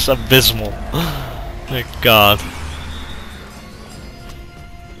damage is abysmal. My god.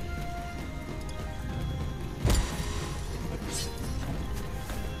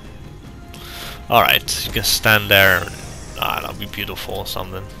 Alright, you can stand there. Ah, that'll be beautiful or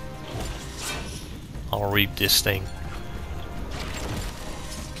something. I'll reap this thing.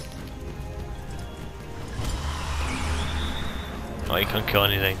 Oh, you can't kill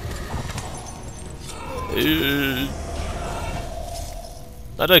anything.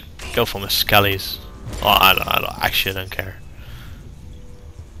 I don't go for my skellies. Oh, I actually don't care.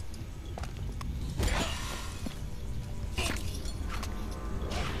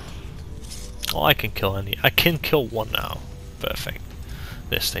 Oh, I can kill any. I can kill one now. Perfect.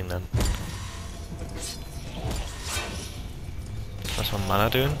 This thing then. What's my mana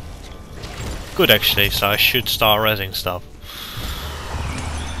doing? Good actually, so I should start rezzing stuff.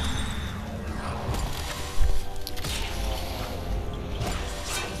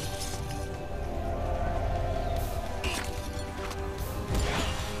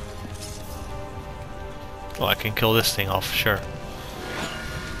 Oh, I can kill this thing off, sure.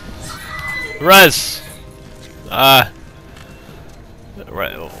 Res!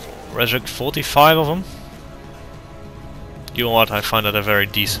 Resurrect 45 of them? You know what, I find that a very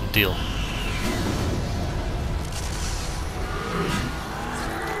decent deal.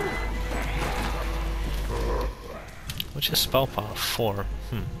 Which is spell power? 4.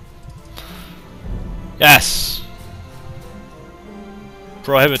 Yes!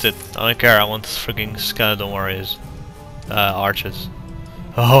 Prohibited. I don't care, I want freaking skeleton warriors. Archers.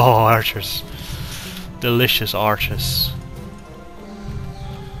 Oh, archers. Delicious archers.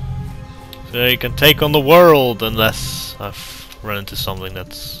 So you can take on the world unless I've run into something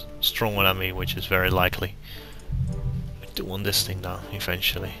that's stronger than me, which is very likely. I do want this thing down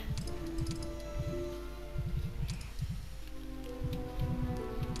eventually.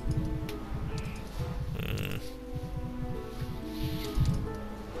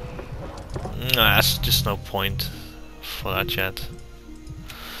 Nah, that's just no point for that yet.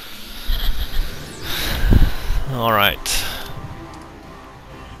 Alright.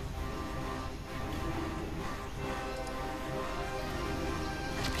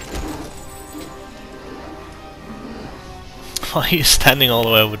 Why are you standing all the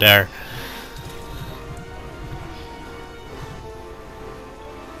way over there?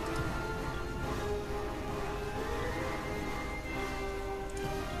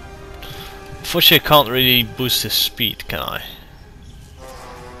 Unfortunately, I can't really boost his speed, can I?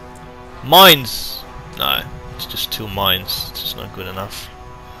 Mines! No, it's just 2 mines. It's just not good enough.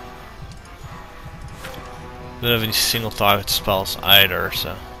 Don't have any single target spells either,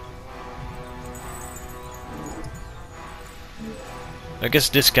 so. I guess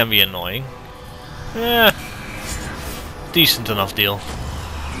this can be annoying. Yeah, decent enough deal.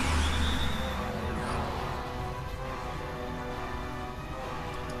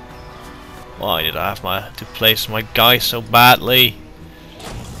 Why did I have to place my guy so badly?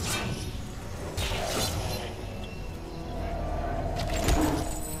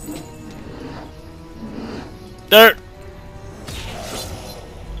 There!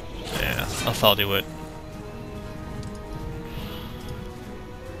 Yeah, I thought he would.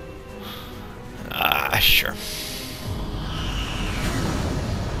 Ah, sure.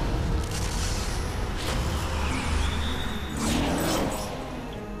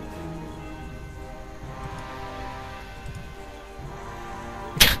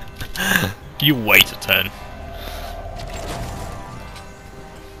 You wait a turn.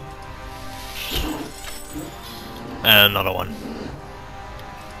 And another one.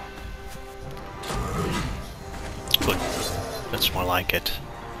 Good. That's more like it.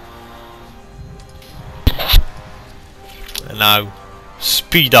 And now,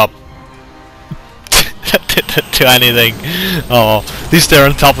 speed up. That didn't do anything. Oh, at least they're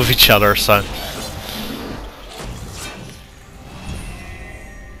on top of each other, so.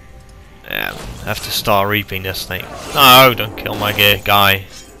 Yeah, I have to start reaping this thing. No, don't kill my guy.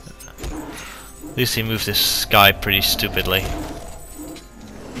 At least he moved this guy pretty stupidly.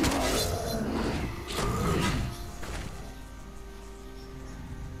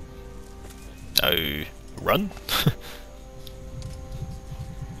 Oh, run?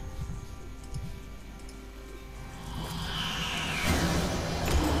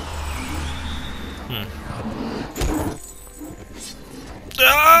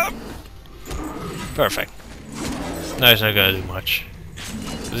 Ah! Perfect. No, he's not gonna do much.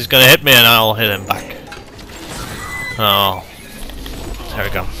 He's gonna hit me and I'll hit him back. Oh, there we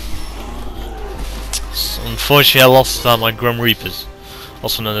go. So unfortunately, I lost my Grim Reapers,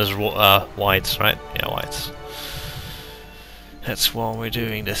 also known as whites, right? Yeah, whites. That's why we're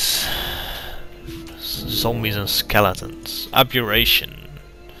doing this. Zombies and skeletons. Aberration.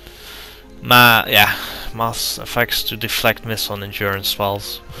 Yeah, mass effects to deflect missile and endurance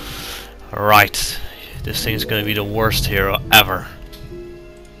spells. Right, this thing is gonna be the worst hero ever.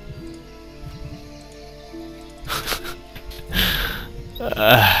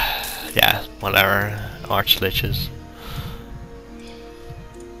 Yeah, whatever. Archliches.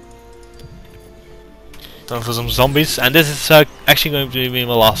 Time for some zombies, and this is actually going to be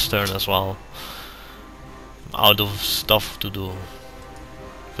my last turn as well. I'm out of stuff to do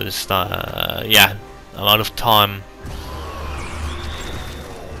for this. Yeah, I'm out of time.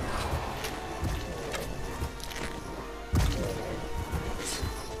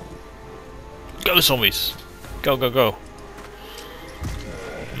 Go zombies! Go, go, go!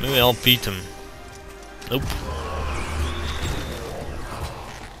 Maybe I'll beat them. Nope.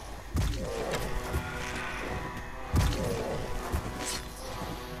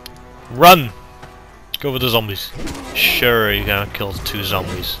 Run! Go for the zombies. Sure, you're gonna kill 2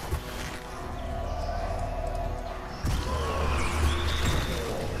 zombies.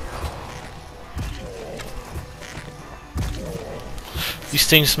 These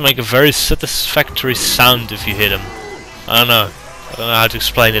things make a very satisfactory sound if you hit them. I don't know how to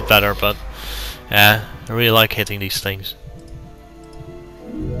explain it better, but yeah, I really like hitting these things.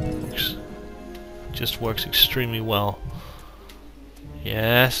 Just works extremely well.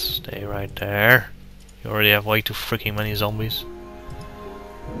 Yes, stay right there. You already have way too freaking many zombies.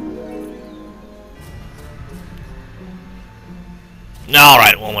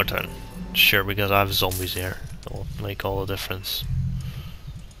 Alright, one more turn. Sure, because I have zombies here. That will make all the difference.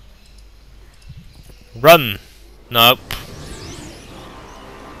 Run! Nope.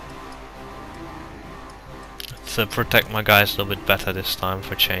 Let's protect my guys a little bit better this time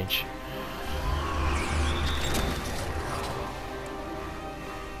for change.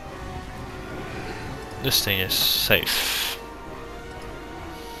 This thing is safe.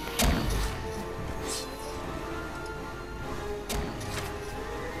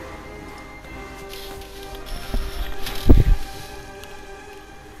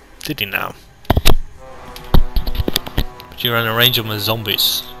 Did he now? But you're in a range of my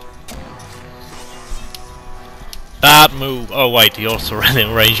zombies. Bad move. Oh wait, he also ran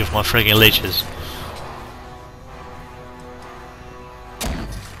in range of my friggin' liches.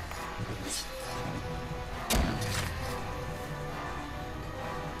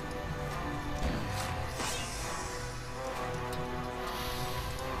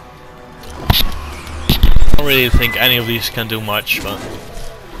 really think any of these can do much, but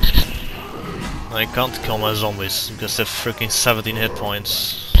I can't kill my zombies because they have freaking 17 hit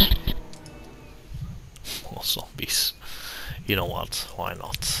points. Well, zombies. You know what? Why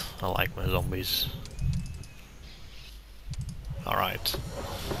not? I like my zombies. Alright.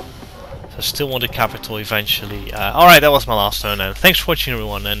 I still want the capital eventually. Alright, that was my last turn then. Thanks for watching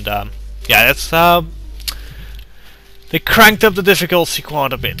everyone, and yeah, that's they cranked up the difficulty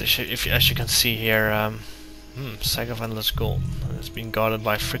quite a bit, as you can see here. Sack of Endless Gold. It's been guarded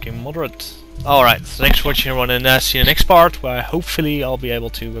by freaking moderate. Alright, thanks for watching everyone, and see you in the next part, where hopefully I'll be able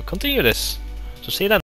to continue this. So see you then.